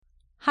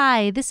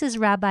Hi, this is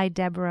Rabbi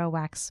Deborah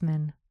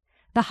Waxman.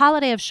 The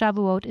holiday of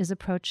Shavuot is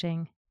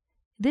approaching.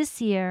 This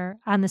year,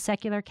 on the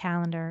secular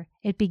calendar,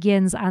 it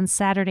begins on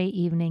Saturday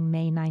evening,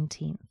 May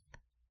 19th.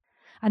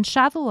 On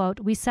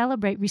Shavuot, we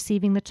celebrate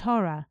receiving the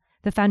Torah,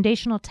 the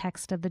foundational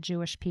text of the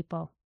Jewish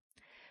people.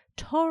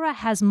 Torah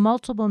has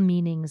multiple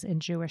meanings in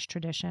Jewish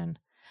tradition.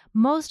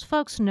 Most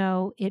folks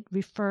know it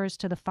refers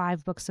to the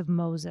 5 books of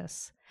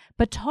Moses,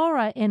 but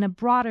Torah, in a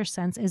broader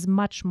sense, is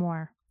much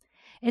more.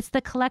 It's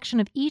the collection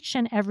of each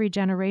and every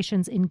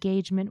generation's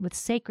engagement with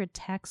sacred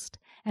text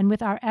and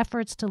with our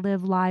efforts to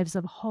live lives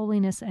of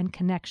holiness and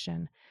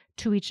connection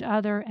to each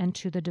other and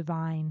to the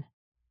divine.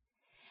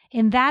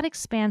 In that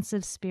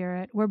expansive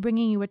spirit, we're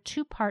bringing you a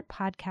 2-part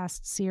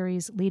podcast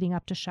series leading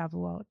up to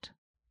Shavuot.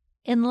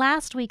 In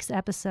last week's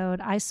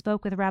episode, I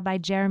spoke with Rabbi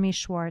Jeremy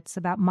Schwartz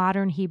about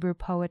modern Hebrew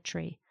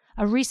poetry,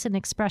 a recent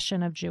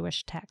expression of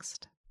Jewish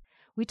text.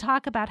 We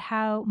talk about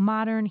how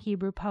modern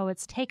Hebrew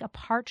poets take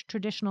apart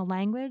traditional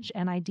language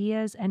and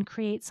ideas and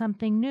create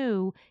something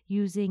new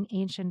using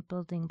ancient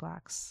building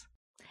blocks.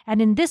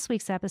 And in this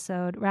week's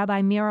episode,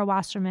 Rabbi Mira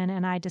Wasserman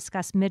and I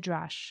discuss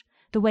Midrash,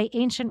 the way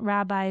ancient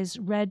rabbis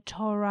read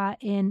Torah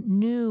in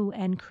new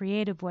and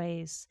creative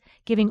ways,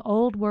 giving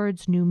old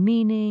words new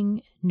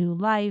meaning, new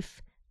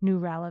life, new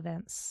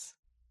relevance.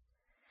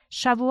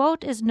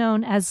 Shavuot is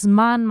known as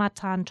Zman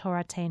Matan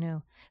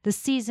Toratenu, the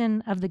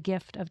season of the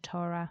gift of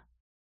Torah.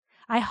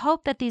 I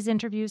hope that these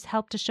interviews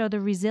help to show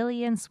the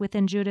resilience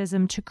within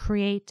Judaism to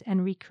create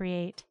and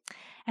recreate,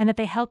 and that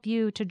they help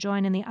you to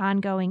join in the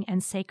ongoing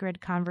and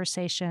sacred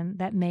conversation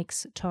that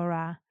makes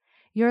Torah.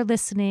 Your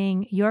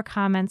listening, your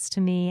comments to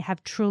me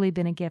have truly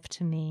been a gift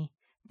to me.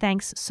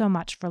 Thanks so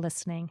much for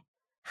listening.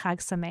 Chag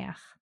Sameach.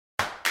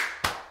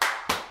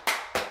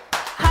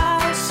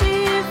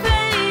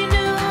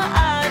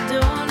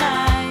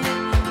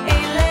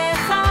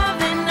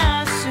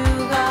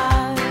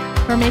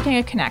 We're making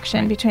a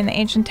connection between the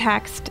ancient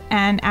text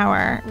and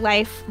our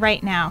life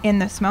right now in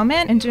this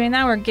moment. In doing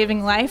that, we're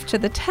giving life to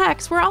the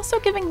text. We're also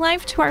giving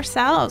life to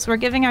ourselves. We're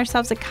giving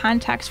ourselves a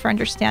context for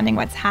understanding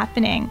what's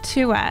happening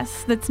to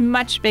us that's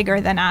much bigger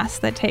than us,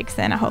 that takes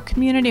in a whole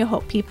community, a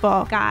whole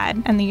people,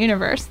 God, and the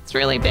universe. It's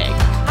really big.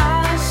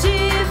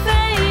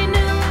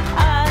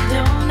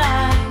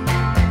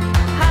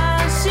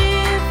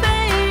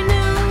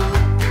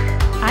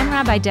 I'm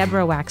Rabbi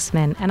Deborah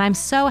Waxman, and I'm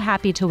so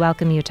happy to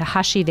welcome you to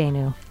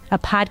Hashivenu, a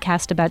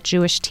podcast about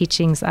Jewish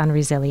teachings on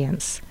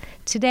resilience.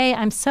 Today,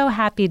 I'm so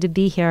happy to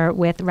be here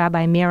with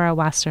Rabbi Mira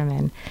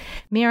Wasserman.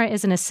 Mira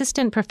is an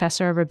assistant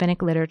professor of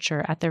rabbinic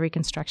literature at the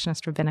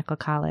Reconstructionist Rabbinical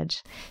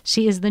College.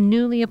 She is the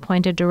newly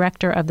appointed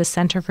director of the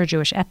Center for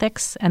Jewish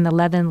Ethics and the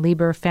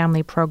Levin-Lieber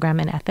Family Program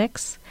in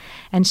Ethics,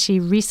 and she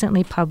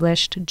recently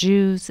published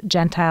Jews,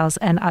 Gentiles,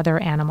 and Other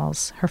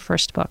Animals, her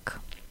first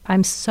book.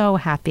 I'm so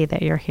happy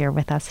that you're here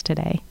with us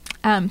today.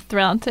 I'm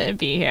thrilled to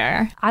be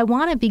here. I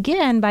want to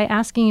begin by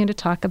asking you to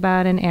talk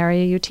about an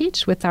area you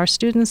teach with our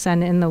students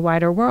and in the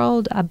wider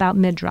world about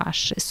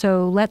Midrash.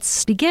 So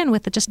let's begin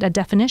with just a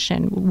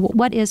definition.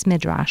 What is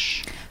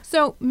Midrash?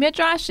 So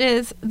Midrash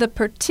is the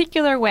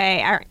particular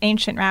way our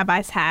ancient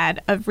rabbis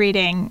had of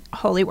reading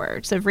holy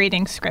words, of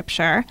reading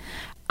scripture.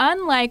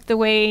 Unlike the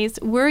ways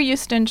we're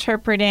used to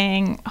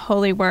interpreting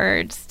holy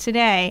words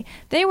today,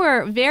 they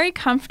were very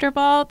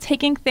comfortable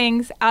taking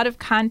things out of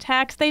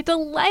context. They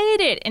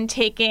delighted in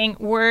taking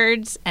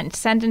words and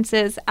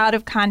sentences out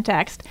of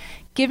context,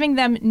 giving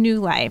them new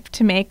life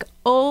to make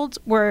old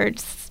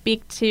words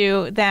speak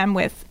to them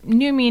with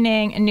new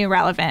meaning and new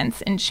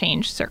relevance in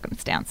changed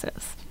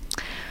circumstances.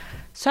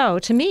 So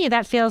to me,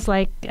 that feels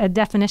like a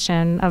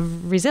definition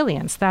of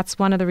resilience. That's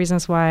one of the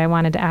reasons why I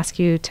wanted to ask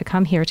you to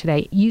come here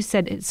today. You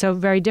said it's so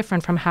very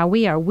different from how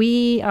we are.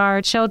 We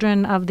are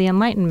children of the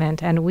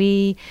Enlightenment, and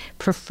we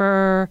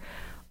prefer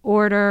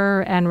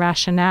order and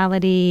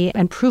rationality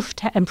and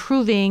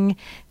proving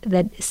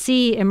that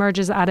C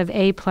emerges out of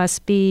A plus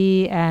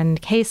B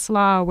and case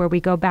law, where we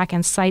go back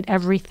and cite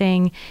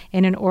everything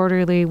in an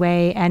orderly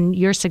way. And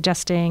you're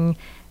suggesting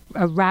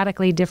a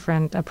radically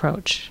different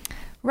approach.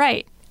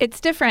 Right. It's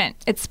different.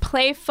 It's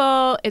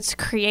playful, it's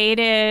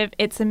creative,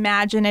 it's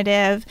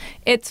imaginative,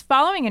 it's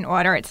following an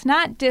order. It's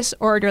not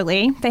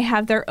disorderly. They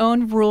have their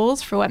own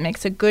rules for what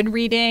makes a good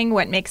reading,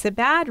 what makes a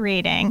bad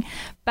reading.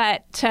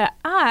 But to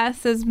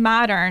us as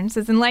moderns,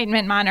 as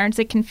Enlightenment moderns,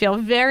 it can feel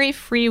very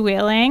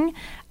freewheeling.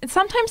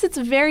 Sometimes it's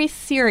very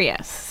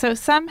serious. So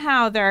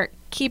somehow they're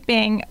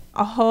keeping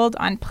a hold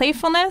on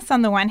playfulness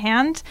on the one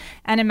hand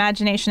and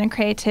imagination and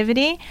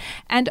creativity,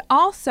 and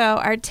also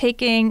are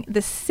taking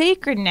the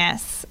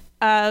sacredness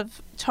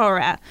of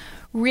Torah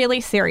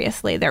really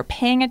seriously. They're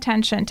paying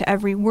attention to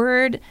every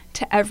word,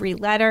 to every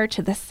letter,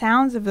 to the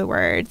sounds of the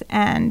words,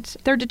 and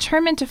they're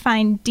determined to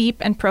find deep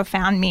and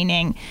profound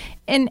meaning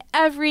in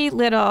every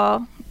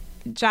little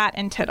jot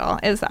and tittle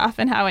is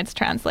often how it's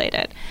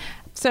translated.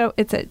 So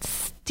it's a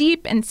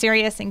deep and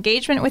serious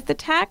engagement with the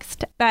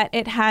text, but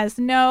it has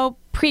no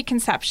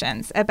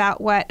preconceptions about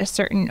what a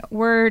certain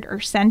word or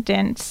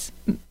sentence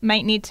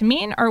might need to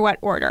mean or what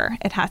order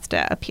it has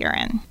to appear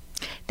in.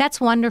 That's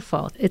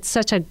wonderful. It's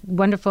such a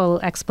wonderful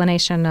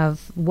explanation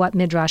of what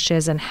Midrash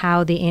is and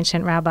how the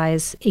ancient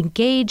rabbis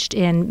engaged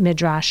in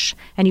Midrash,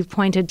 and you've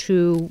pointed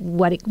to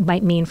what it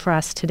might mean for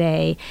us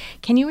today.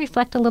 Can you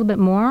reflect a little bit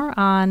more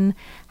on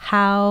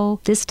how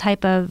this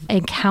type of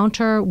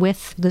encounter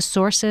with the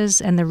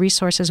sources and the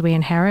resources we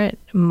inherit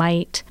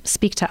might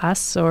speak to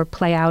us or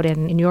play out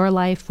in your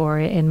life or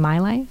in my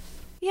life?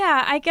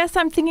 Yeah, I guess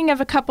I'm thinking of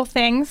a couple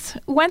things.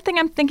 One thing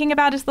I'm thinking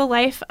about is the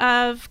life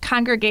of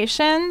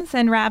congregations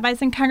and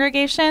rabbis in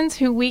congregations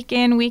who week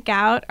in, week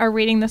out are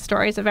reading the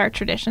stories of our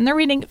tradition. They're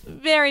reading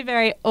very,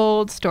 very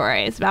old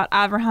stories about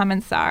Avraham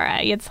and Sarah,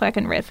 Yitzchak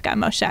and Rivka,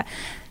 Moshe.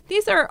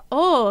 These are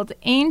old,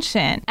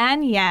 ancient,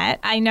 and yet,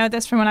 I know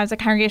this from when I was a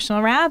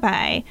congregational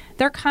rabbi,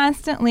 they're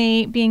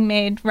constantly being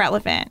made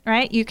relevant,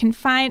 right? You can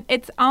find,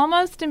 it's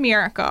almost a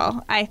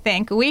miracle, I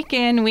think, week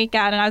in, week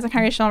out, and I was a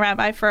congregational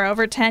rabbi for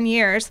over 10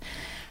 years.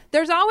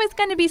 There's always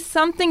going to be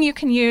something you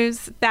can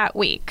use that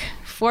week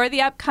for the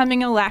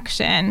upcoming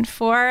election,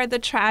 for the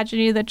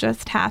tragedy that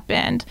just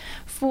happened,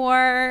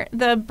 for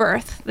the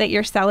birth that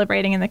you're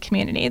celebrating in the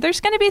community.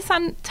 There's going to be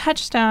some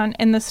touchstone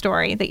in the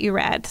story that you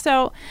read.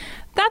 So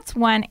that's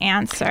one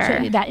answer.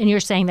 And you're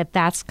saying that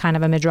that's kind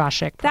of a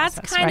midrashic process,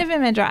 that's kind of a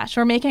midrash.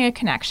 We're making a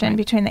connection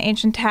between the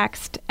ancient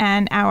text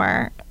and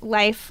our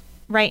life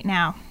right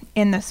now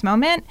in this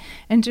moment.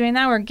 And doing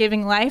that, we're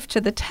giving life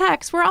to the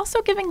text. We're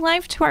also giving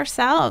life to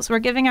ourselves. We're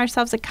giving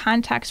ourselves a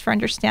context for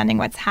understanding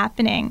what's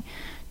happening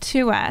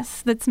to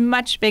us that's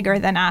much bigger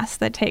than us,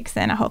 that takes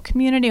in a whole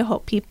community, a whole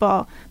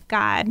people,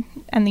 God,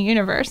 and the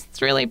universe.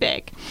 It's really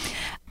big.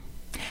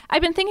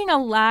 I've been thinking a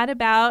lot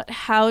about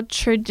how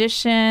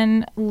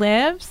tradition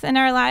lives in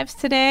our lives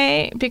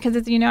today because,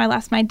 as you know, I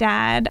lost my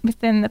dad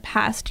within the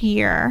past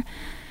year.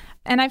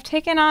 And I've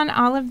taken on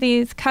all of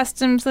these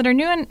customs that are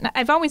new and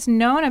I've always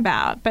known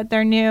about, but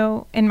they're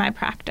new in my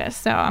practice.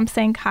 So I'm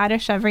saying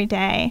Kaddish every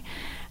day.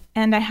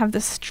 And I have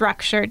this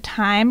structured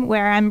time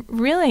where I'm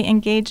really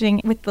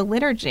engaging with the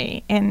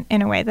liturgy in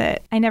a way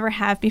that I never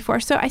have before.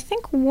 So I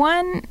think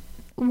one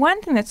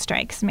thing that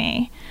strikes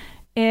me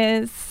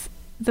is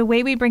the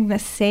way we bring the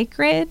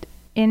sacred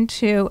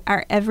into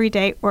our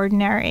everyday,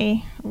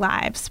 ordinary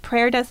lives.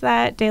 Prayer does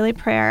that, daily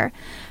prayer.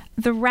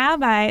 The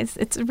rabbis,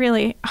 it's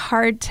really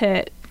hard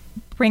to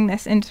bring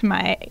this into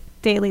my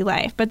daily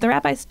life, but the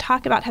rabbis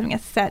talk about having a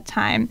set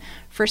time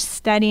for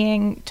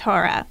studying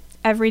Torah.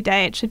 Every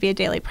day it should be a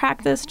daily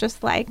practice,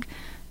 just like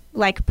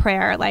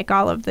prayer, like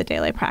all of the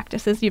daily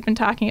practices you've been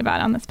talking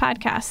about on this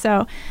podcast.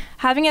 So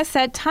having a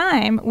set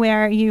time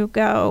where you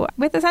go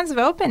with a sense of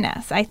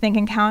openness, I think,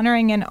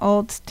 encountering an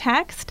old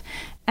text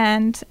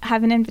and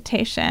have an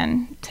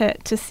invitation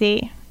to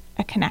see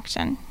a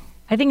connection.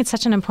 I think it's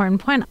such an important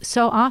point.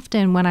 So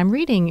often when I'm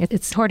reading,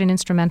 it's toward an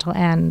instrumental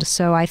end.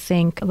 So I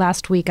think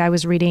last week I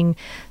was reading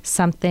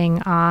something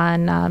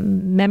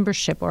on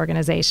membership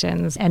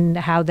organizations and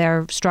how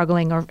they're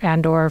struggling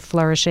or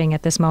flourishing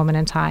at this moment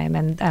in time.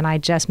 And I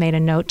just made a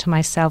note to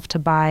myself to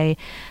buy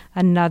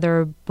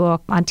another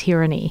book on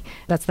tyranny.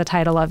 That's the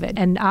title of it.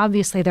 And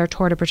obviously they're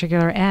toward a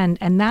particular end.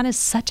 And that is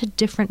such a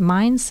different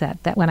mindset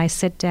that when I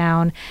sit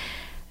down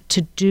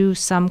to do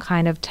some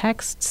kind of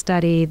text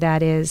study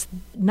that is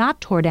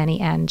not toward any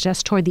end,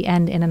 just toward the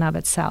end in and of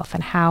itself,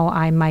 and how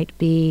I might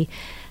be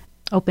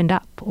opened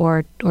up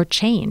or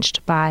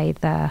changed by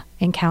the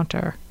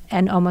encounter.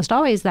 And almost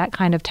always that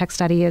kind of text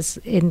study is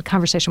in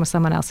conversation with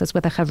someone else. It's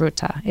with a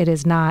chavruta.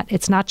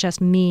 It's not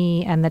just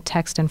me and the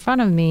text in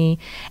front of me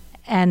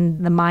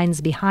and the minds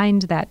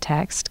behind that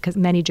text, because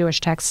many Jewish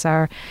texts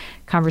are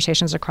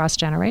conversations across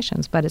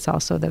generations, but it's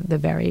also the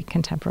very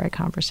contemporary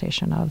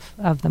conversation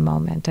of the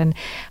moment. And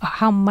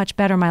how much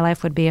better my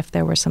life would be if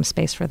there were some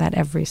space for that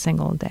every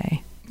single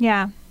day.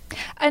 Yeah.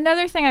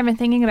 Another thing I've been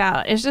thinking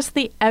about is just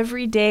the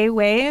everyday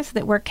ways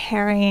that we're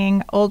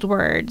carrying old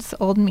words,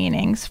 old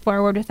meanings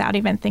forward without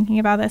even thinking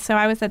about this. So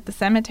I was at the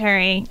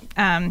cemetery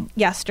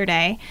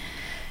yesterday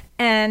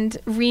and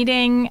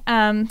reading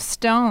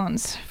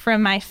stones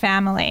from my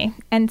family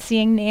and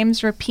seeing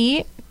names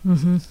repeat.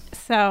 Mm-hmm.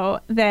 So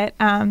that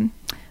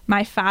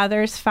my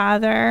father's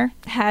father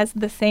has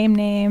the same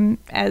name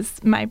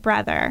as my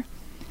brother,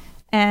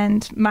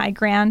 and my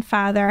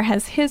grandfather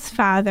has his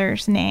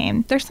father's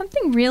name. There's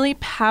something really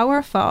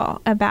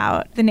powerful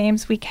about the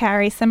names we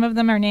carry. Some of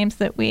them are names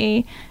that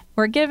we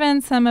were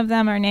given. Some of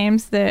them are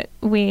names that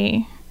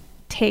we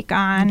take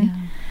on. Yeah.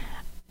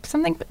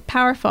 Something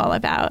powerful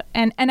about.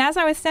 And as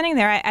I was standing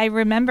there, I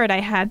remembered I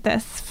had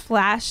this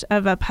flash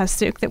of a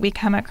pasuk that we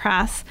come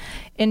across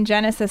in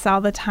Genesis all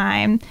the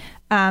time.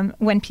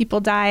 When people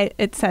die,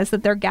 it says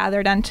that they're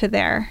gathered unto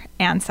their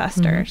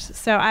ancestors. Mm-hmm.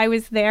 So I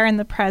was there in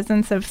the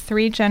presence of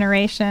 3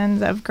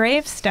 generations of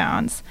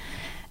gravestones.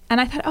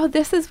 And I thought, oh,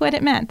 this is what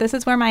it meant. This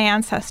is where my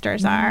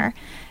ancestors are.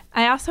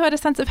 I also had a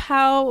sense of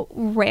how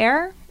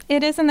rare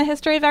it is in the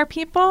history of our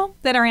people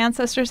that our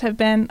ancestors have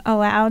been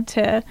allowed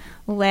to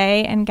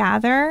lay and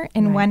gather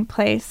in one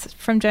place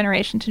from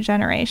generation to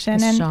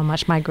generation. And so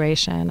much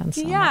migration and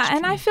so much. Yeah,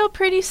 and I feel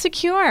pretty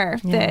secure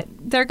that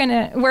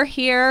we're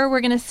here,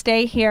 we're going to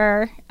stay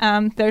here.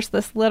 There's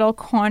this little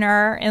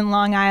corner in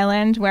Long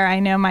Island where I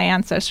know my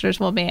ancestors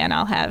will be, and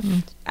I'll have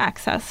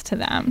access to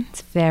them.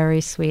 It's very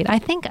sweet.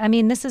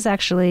 This is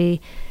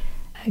actually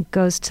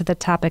goes to the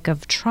topic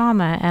of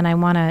trauma, and I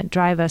want to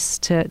drive us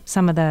to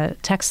some of the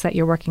texts that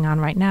you're working on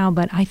right now.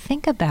 But I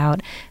think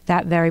about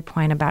that very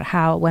point about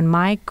how when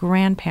my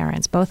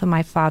grandparents, both of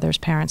my father's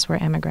parents were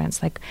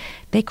immigrants, like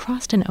they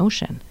crossed an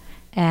ocean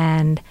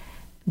and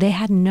they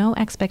had no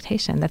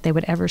expectation that they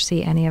would ever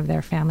see any of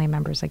their family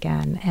members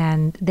again.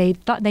 And they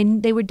thought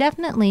they were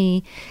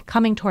definitely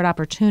coming toward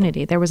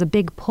opportunity. There was a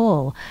big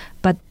pull,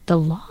 but the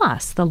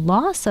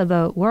loss of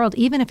a world,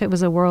 even if it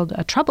was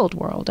a troubled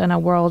world and a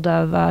world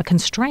of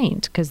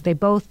constraint, because they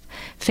both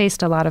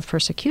faced a lot of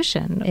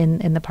persecution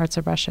in the parts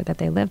of Russia that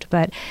they lived,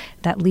 but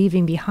that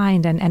leaving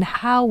behind and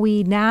how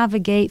we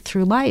navigate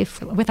through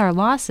life with our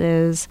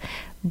losses.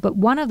 But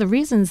one of the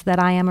reasons that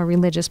I am a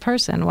religious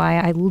person, why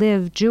I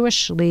live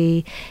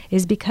Jewishly,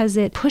 is because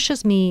it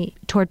pushes me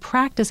toward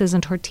practices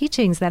and toward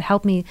teachings that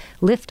help me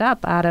lift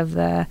up out of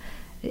the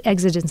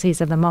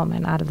exigencies of the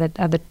moment, out of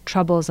the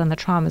troubles and the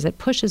traumas. It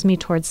pushes me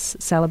towards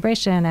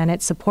celebration, and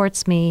it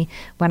supports me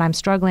when I'm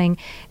struggling,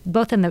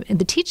 both in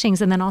the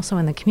teachings and then also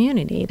in the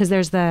community. Because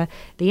there's the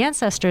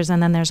ancestors,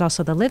 and then there's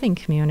also the living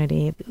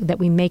community that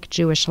we make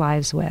Jewish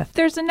lives with.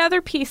 There's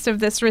another piece of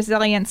this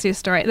resiliency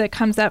story that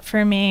comes up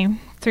for me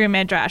through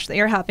Midrash that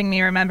you're helping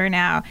me remember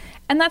now.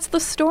 And that's the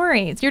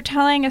stories. You're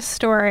telling a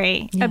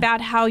story about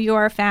how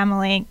your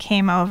family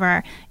came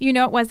over. You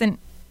know, it wasn't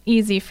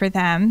easy for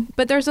them,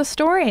 but there's a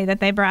story that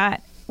they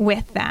brought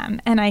with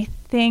them. And I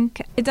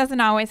think it doesn't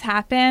always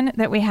happen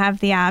that we have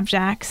the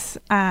objects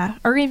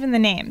or even the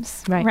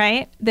names,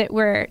 right? That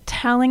we're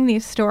telling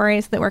these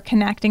stories, that we're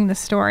connecting the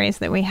stories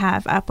that we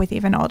have up with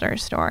even older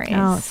stories.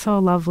 Oh, so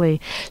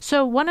lovely.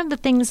 So one of the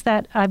things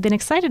that I've been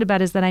excited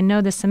about is that I know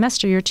this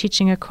semester you're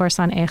teaching a course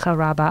on Eicha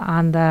Rabbah,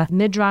 on the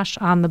Midrash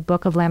on the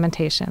Book of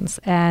Lamentations.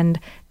 And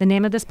the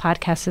name of this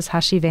podcast is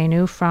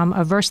Hashivenu, from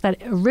a verse that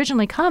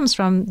originally comes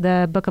from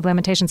the Book of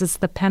Lamentations. It's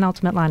the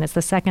penultimate line. It's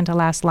the second to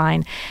last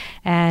line.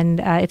 And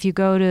if you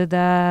go to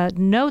the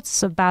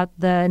notes about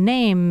the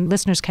name,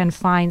 listeners can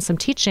find some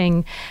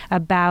teaching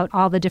about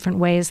all the different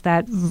ways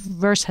that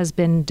verse has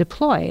been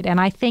deployed.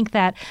 And I think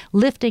that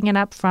lifting it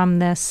up from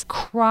this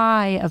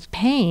cry of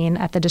pain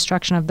at the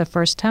destruction of the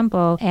first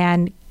temple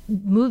and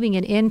moving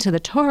it into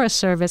the Torah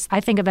service, I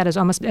think of that as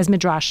almost as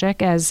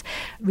midrashic, as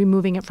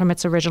removing it from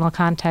its original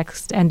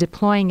context and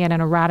deploying it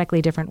in a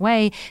radically different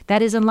way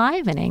that is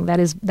enlivening, that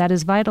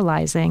is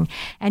vitalizing.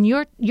 And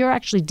you're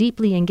actually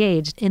deeply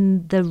engaged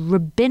in the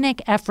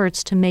rabbinic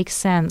efforts to make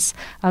sense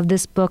of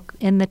this book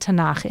in the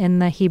Tanakh, in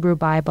the Hebrew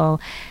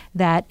Bible.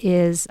 That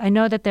is, I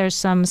know that there's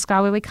some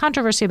scholarly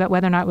controversy about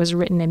whether or not it was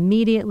written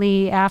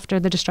immediately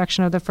after the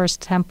destruction of the first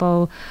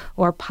temple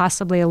or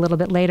possibly a little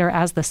bit later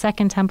as the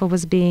second temple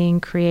was being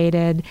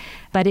created.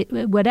 But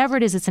whatever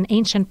it is, it's an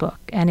ancient book,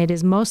 and it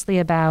is mostly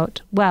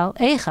about,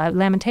 Eicha,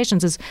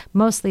 Lamentations, is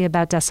mostly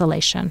about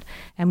desolation.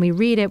 And we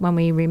read it when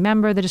we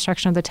remember the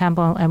destruction of the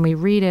temple, and we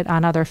read it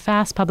on other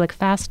public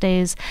fast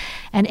days.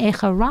 And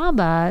Eicha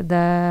Rabbah,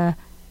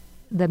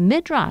 the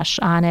midrash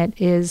on it,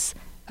 is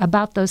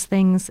about those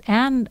things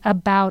and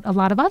about a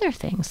lot of other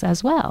things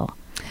as well.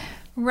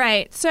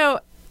 Right. So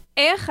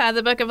Eicha,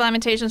 the Book of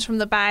Lamentations from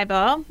the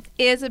Bible,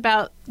 is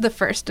about the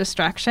first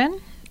destruction,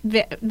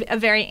 a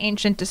very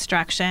ancient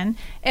destruction.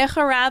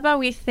 Eicha Rabbah,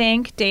 we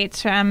think,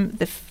 dates from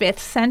the 5th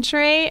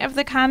century of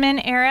the Common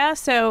Era.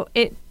 So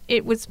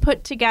it was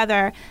put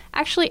together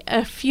actually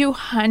a few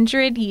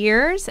hundred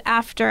years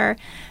after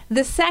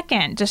the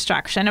second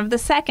destruction of the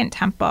second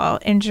temple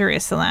in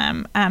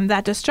Jerusalem.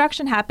 That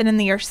destruction happened in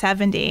the year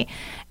 70.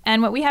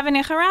 And what we have in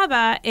Eicha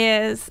Rabbah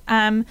is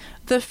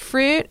the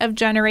fruit of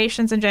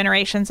generations and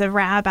generations of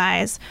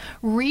rabbis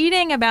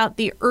reading about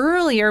the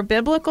earlier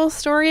biblical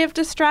story of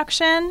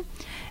destruction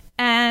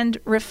and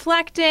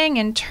reflecting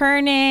and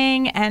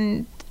turning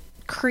and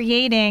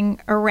creating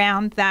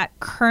around that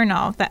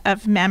kernel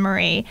of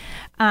memory,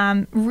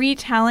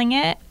 retelling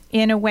it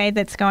in a way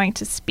that's going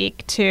to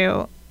speak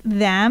to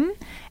them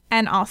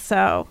and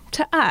also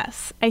to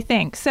us, I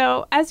think.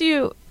 So as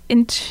you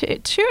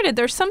intuited,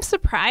 there's some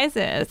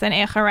surprises in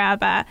Eicha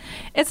Rabbah.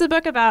 It's a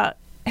book about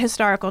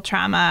historical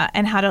trauma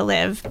and how to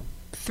live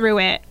through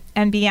it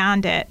and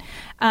beyond it.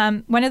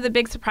 One of the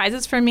big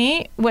surprises for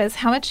me was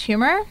how much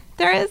humor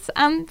there is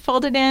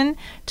folded in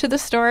to the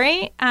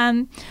story.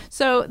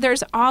 So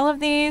there's all of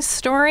these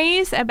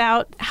stories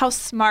about how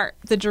smart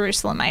the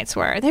Jerusalemites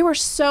were. They were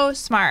so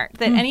smart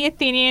that any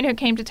Athenian who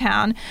came to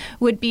town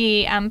would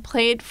be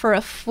played for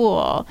a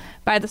fool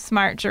by the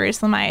smart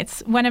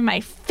Jerusalemites. One of my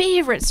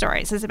favorite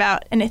stories is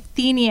about an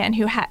Athenian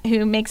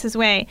who makes his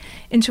way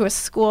into a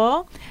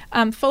school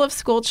full of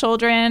school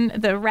children.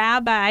 The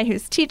rabbi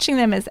who's teaching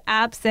them is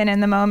absent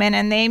in the moment,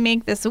 and they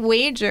make this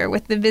wager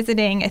with the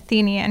visiting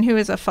Athenian, who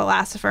is a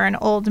philosopher an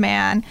old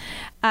man,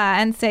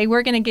 and say,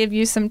 we're going to give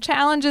you some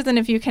challenges, and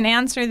if you can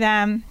answer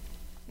them,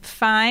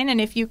 fine,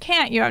 and if you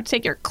can't, you have to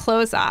take your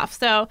clothes off.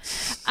 So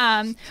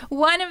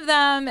one of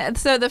them,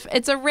 it's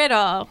a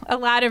riddle, a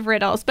lot of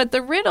riddles, but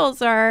the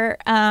riddles are,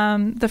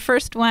 the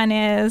first one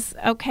is,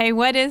 okay,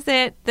 what is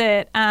it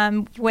that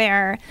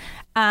where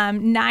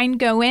 9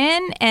 go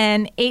in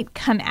and 8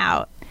 come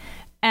out?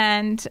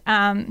 And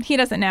he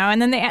doesn't know. And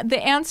then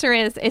the answer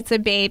is it's a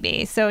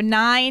baby. So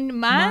 9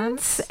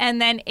 months and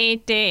then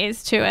 8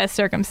 days to a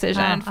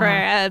circumcision for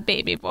a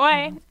baby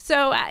boy.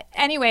 So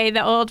anyway,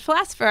 the old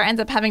philosopher ends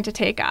up having to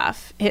take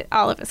off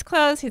all of his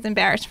clothes. He's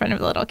embarrassed in front of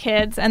the little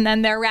kids. And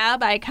then their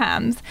rabbi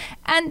comes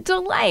and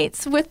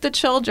delights with the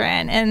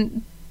children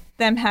and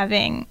them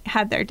having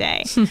had their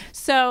day.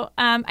 So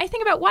I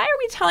think about, why are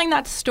we telling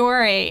that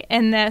story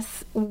in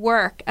this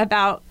work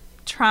about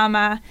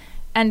trauma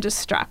and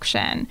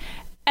destruction?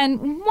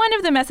 And one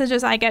of the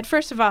messages I get,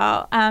 first of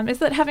all, is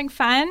that having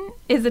fun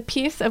is a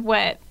piece of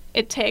what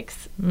it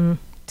takes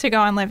to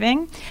go on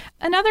living.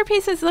 Another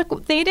piece is,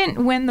 look, they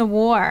didn't win the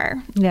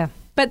war. Yeah.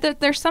 But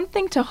there's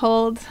something to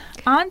hold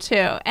on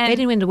to. And they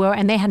didn't win the war,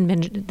 and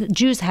the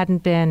Jews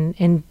hadn't been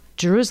in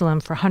Jerusalem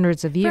for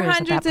hundreds of years. For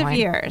hundreds of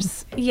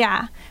years,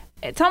 yeah.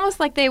 It's almost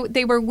like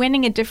they were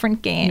winning a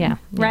different game,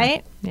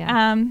 right?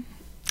 Yeah.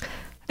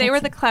 They were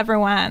the clever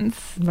ones.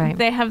 Right.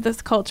 They have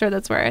this culture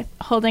that's worth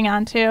holding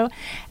on to.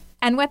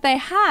 And what they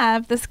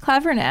have, this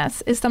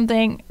cleverness, is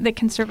something that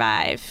can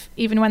survive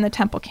even when the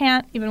temple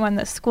can't, even when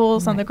the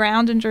schools on the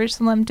ground in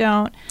Jerusalem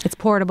don't. It's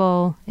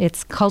portable.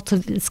 It's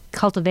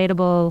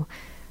cultivatable.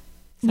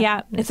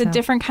 Yeah, it's a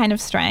different kind of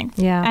strength.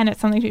 Yeah. And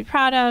it's something to be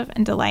proud of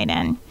and delight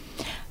in.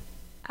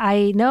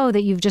 I know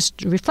that you've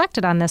just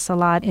reflected on this a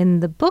lot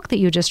in the book that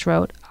you just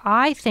wrote.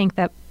 I think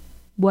that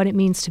what it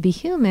means to be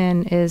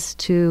human is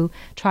to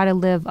try to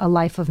live a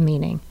life of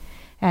meaning.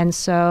 And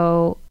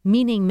so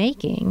meaning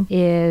making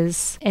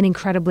is an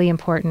incredibly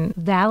important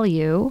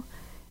value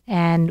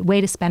and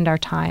way to spend our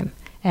time.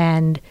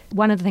 And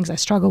one of the things I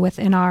struggle with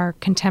in our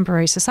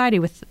contemporary society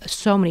with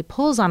so many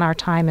pulls on our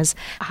time is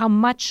how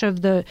much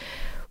of the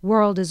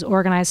world is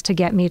organized to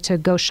get me to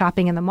go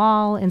shopping in the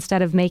mall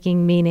instead of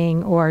making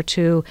meaning, or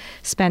to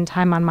spend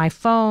time on my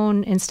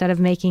phone instead of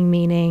making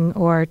meaning,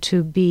 or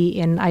to be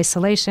in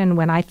isolation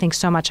when I think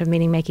so much of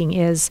meaning making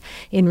is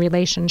in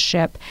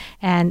relationship.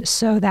 And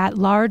so that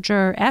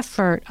larger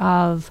effort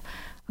of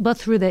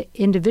both through the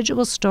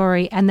individual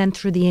story and then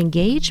through the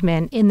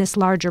engagement in this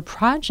larger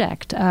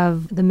project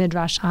of the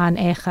Midrash on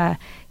Eicha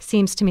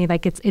seems to me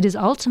like it is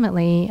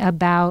ultimately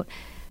about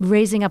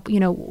raising up,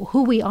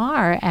 who we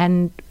are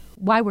and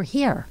why we're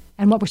here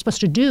and what we're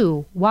supposed to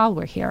do while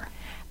we're here.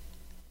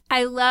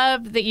 I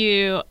love that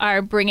you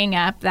are bringing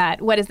up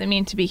that what does it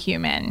mean to be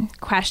human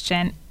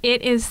question.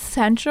 It is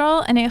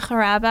central in Eicha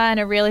Rabbah in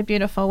a really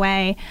beautiful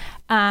way.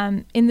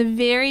 In the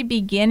very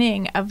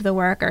beginning of the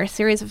work are a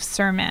series of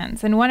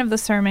sermons, and one of the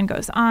sermon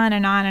goes on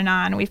and on and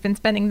on. We've been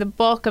spending the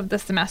bulk of the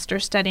semester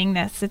studying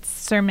this. It's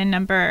sermon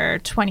number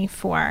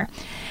 24.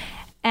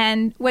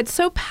 And what's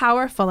so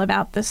powerful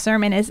about the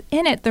sermon is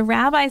in it, the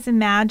rabbis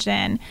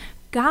imagine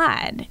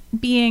God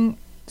being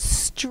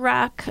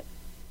struck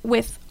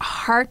with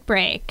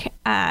heartbreak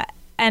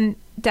and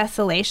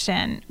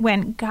desolation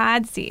when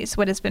God sees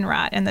what has been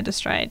wrought in the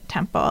destroyed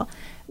temple.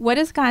 What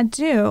does God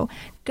do?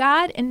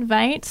 God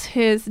invites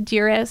his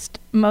dearest,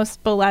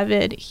 most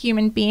beloved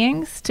human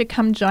beings to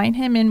come join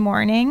him in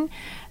mourning,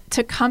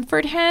 to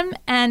comfort him,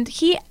 and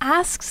he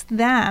asks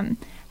them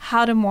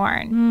how to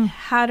mourn.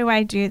 How do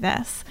I do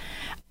this?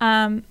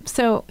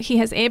 So he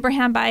has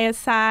Abraham by his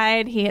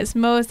side, he has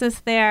Moses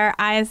there,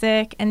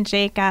 Isaac and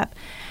Jacob,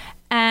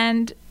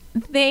 and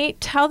they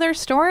tell their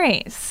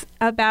stories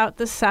about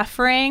the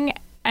suffering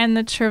and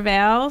the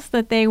travails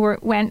that they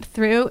went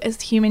through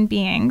as human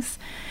beings.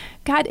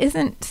 God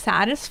isn't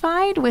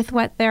satisfied with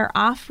what they're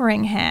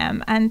offering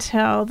him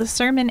until the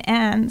sermon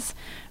ends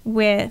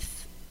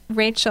with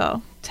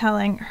Rachel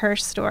telling her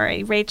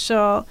story.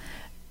 Rachel,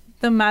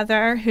 the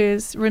mother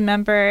who's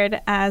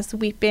remembered as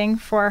weeping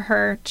for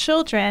her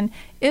children,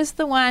 is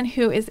the one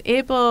who is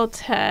able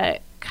to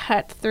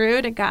cut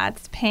through to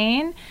God's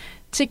pain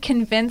to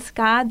convince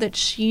God that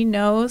she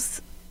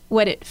knows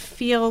what it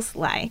feels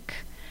like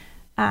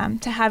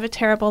to have a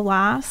terrible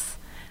loss,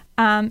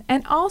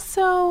 and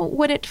also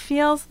what it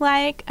feels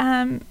like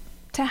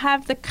to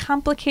have the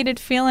complicated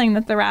feeling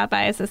that the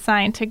rabbi is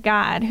assigned to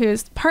God,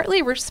 who's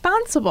partly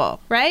responsible,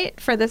 right,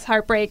 for this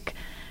heartbreak.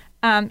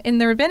 In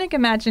the rabbinic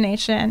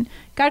imagination,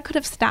 God could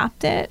have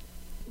stopped it,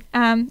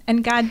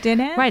 and God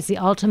didn't. Right. It's the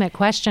ultimate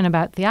question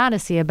about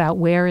theodicy, about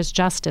where is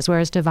justice, where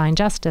is divine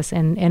justice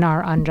in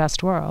our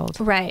unjust world.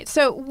 Right.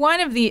 So one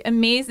of the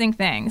amazing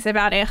things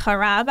about Eicha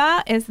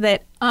Rabbah is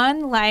that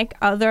unlike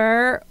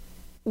other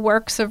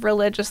works of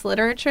religious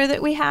literature that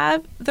we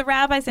have, the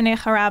rabbis in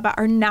Eicha Rabbah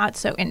are not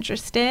so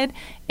interested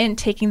in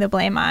taking the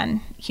blame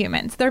on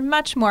humans. They're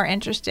much more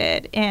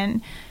interested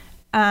in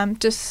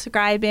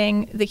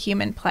describing the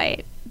human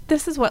plight.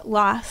 This is what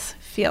loss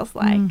feels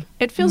like.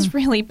 It feels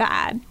really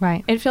bad.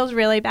 Right. It feels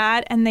really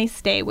bad, and they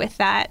stay with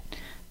that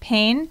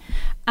pain.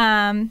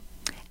 And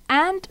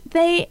And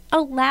they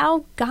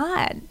allow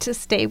God to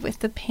stay with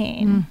the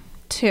pain,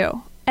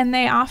 too. And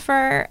they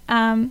offer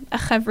a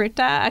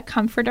chavruta, a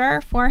comforter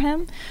for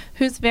him,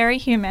 who's very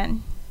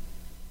human.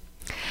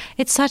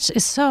 It's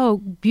so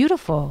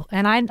beautiful.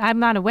 And I'm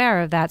not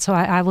aware of that. So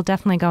I will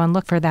definitely go and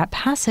look for that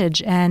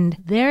passage. And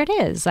there it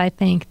is. I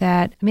think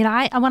that, when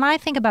I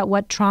think about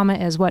what trauma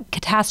is, what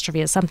catastrophe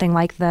is, something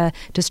like the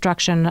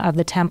destruction of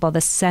the temple,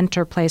 the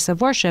center place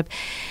of worship,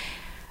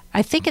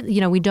 I think,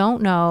 we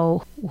don't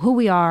know who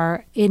we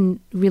are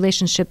in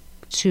relationship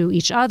to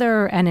each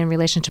other and in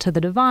relationship to the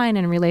divine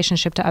and in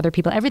relationship to other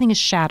people. Everything is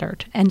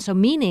shattered. And so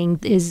meaning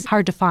is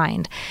hard to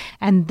find.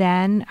 And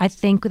then I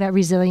think that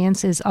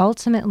resilience is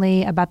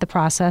ultimately about the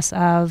process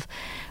of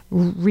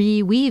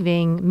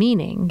reweaving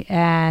meaning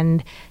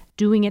and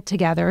doing it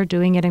together,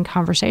 doing it in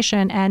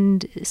conversation.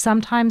 And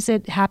sometimes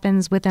it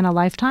happens within a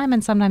lifetime,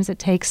 and sometimes it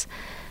takes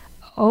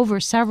over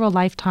several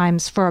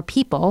lifetimes for a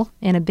people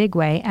in a big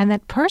way. And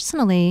that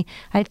personally,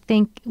 I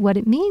think what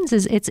it means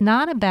is it's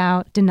not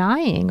about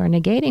denying or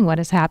negating what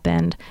has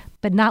happened,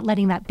 but not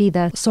letting that be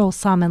the sole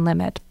sum and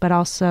limit, but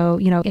also,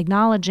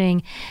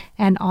 acknowledging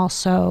and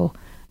also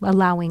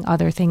allowing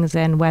other things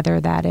in, whether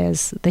that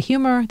is the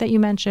humor that you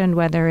mentioned,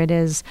 whether it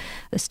is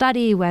the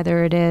study,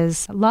 whether it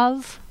is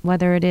love,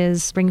 whether it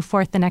is bring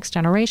forth the next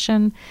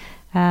generation.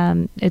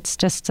 It's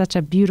just such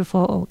a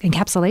beautiful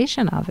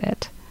encapsulation of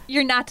it.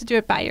 You're not to do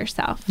it by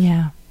yourself.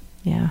 Yeah.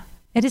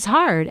 It is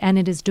hard and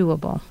it is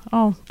doable.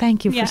 Oh,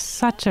 thank you for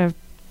such a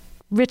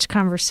rich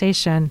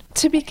conversation.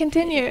 To be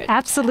continued.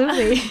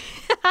 Absolutely.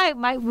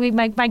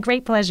 My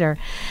great pleasure.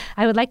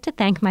 I would like to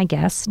thank my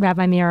guest,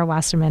 Rabbi Meira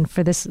Wasserman,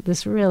 for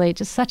this really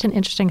just such an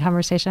interesting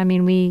conversation.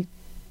 We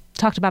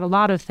talked about a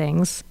lot of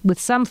things with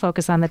some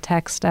focus on the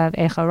text of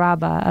Eicha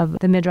Rabbah, of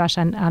the Midrash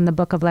on the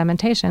Book of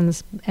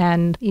Lamentations,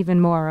 and even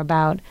more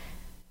about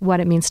what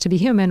it means to be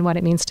human, what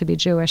it means to be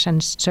Jewish,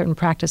 and certain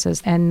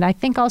practices. And I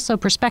think also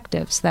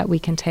perspectives that we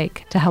can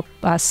take to help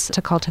us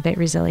to cultivate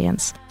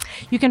resilience.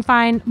 You can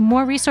find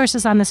more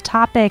resources on this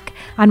topic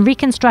on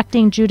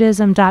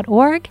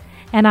reconstructingjudaism.org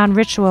and on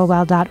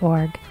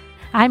ritualwell.org.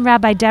 I'm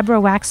Rabbi Deborah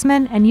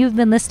Waxman, and you've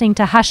been listening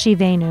to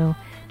Hashivenu,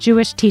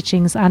 Jewish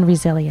Teachings on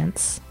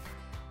Resilience.